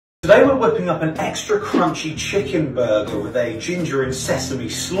Today we're whipping up an extra crunchy chicken burger with a ginger and sesame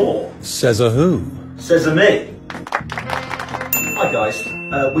slaw. Says a who? Says a me. Hi guys,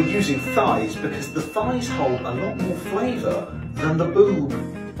 we're using thighs because the thighs hold a lot more flavour than the boob.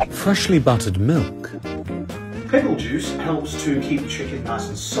 Freshly buttered milk. Pickle juice helps to keep chicken nice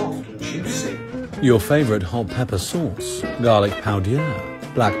and soft and juicy. Your favourite hot pepper sauce. Garlic powder.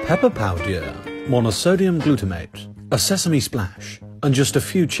 Black pepper powder. Monosodium glutamate. A sesame splash. And just a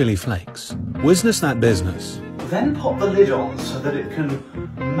few chili flakes. Business that business. Then pop the lid on so that it can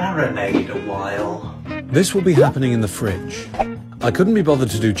marinate a while. This will be happening in the fridge. I couldn't be bothered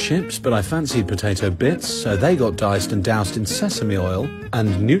to do chips, but I fancied potato bits, so they got diced and doused in sesame oil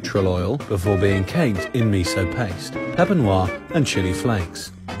and neutral oil before being caked in miso paste, pepper noir and chili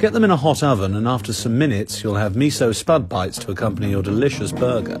flakes. Get them in a hot oven, and after some minutes you'll have miso spud bites to accompany your delicious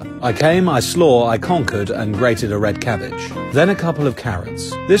burger. I came, I slaw, I conquered and grated a red cabbage. Then a couple of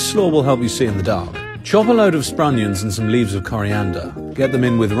carrots. This slaw will help you see in the dark. Chop a load of sprunions and some leaves of coriander. Get them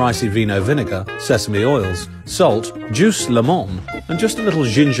in with ricey vino vinegar, sesame oils, salt, juice lemon, and just a little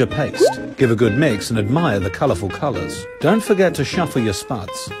ginger paste. Give a good mix and admire the colourful colours. Don't forget to shuffle your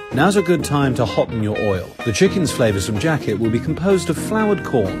spuds. Now's a good time to hotten your oil. The chicken's flavoursome jacket will be composed of floured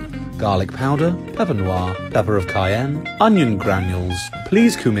corn, garlic powder, pepper noir, pepper of cayenne, onion granules.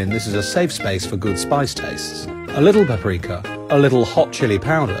 Please cumin, this is a safe space for good spice tastes. A little paprika, a little hot chili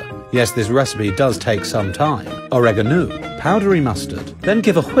powder. Yes, this recipe does take some time. Oregano, powdery mustard. Then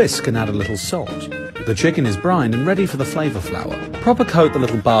give a whisk and add a little salt. The chicken is brined and ready for the flavour flour. Proper coat the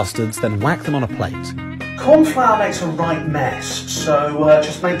little bastards, then whack them on a plate. Corn flour makes a right mess, so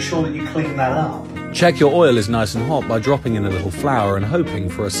just make sure that you clean that up. Check your oil is nice and hot by dropping in a little flour and hoping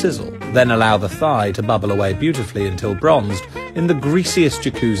for a sizzle. Then allow the thigh to bubble away beautifully until bronzed in the greasiest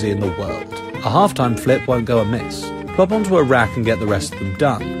jacuzzi in the world. A half-time flip won't go amiss. Plop onto a rack and get the rest of them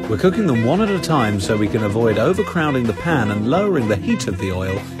done. We're cooking them one at a time so we can avoid overcrowding the pan and lowering the heat of the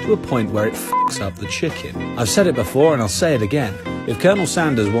oil to a point where it f***s up the chicken. I've said it before and I'll say it again. If Colonel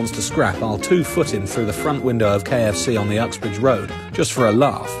Sanders wants to scrap, I'll 2-foot him through the front window of KFC on the Uxbridge Road, just for a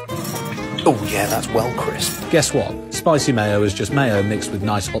laugh. Oh yeah, that's well crisp. Guess what? Spicy mayo is just mayo mixed with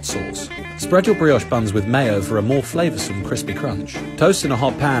nice hot sauce. Spread your brioche buns with mayo for a more flavoursome crispy crunch. Toast in a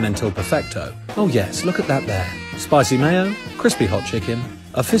hot pan until perfecto. Oh yes, look at that there. Spicy mayo, crispy hot chicken,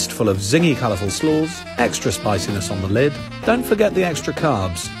 a fistful of zingy colourful slaws, extra spiciness on the lid. Don't forget the extra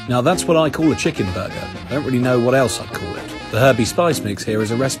carbs. Now that's what I call a chicken burger. I don't really know what else I'd call it. The Herbie Spice Mix here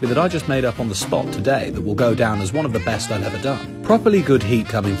is a recipe that I just made up on the spot today that will go down as one of the best I've ever done. Properly good heat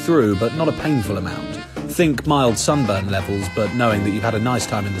coming through, but not a painful amount. Think mild sunburn levels, but knowing that you've had a nice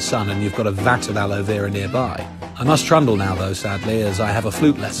time in the sun and you've got a vat of aloe vera nearby. I must trundle now though, sadly, as I have a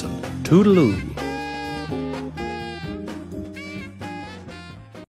flute lesson. Toodaloo.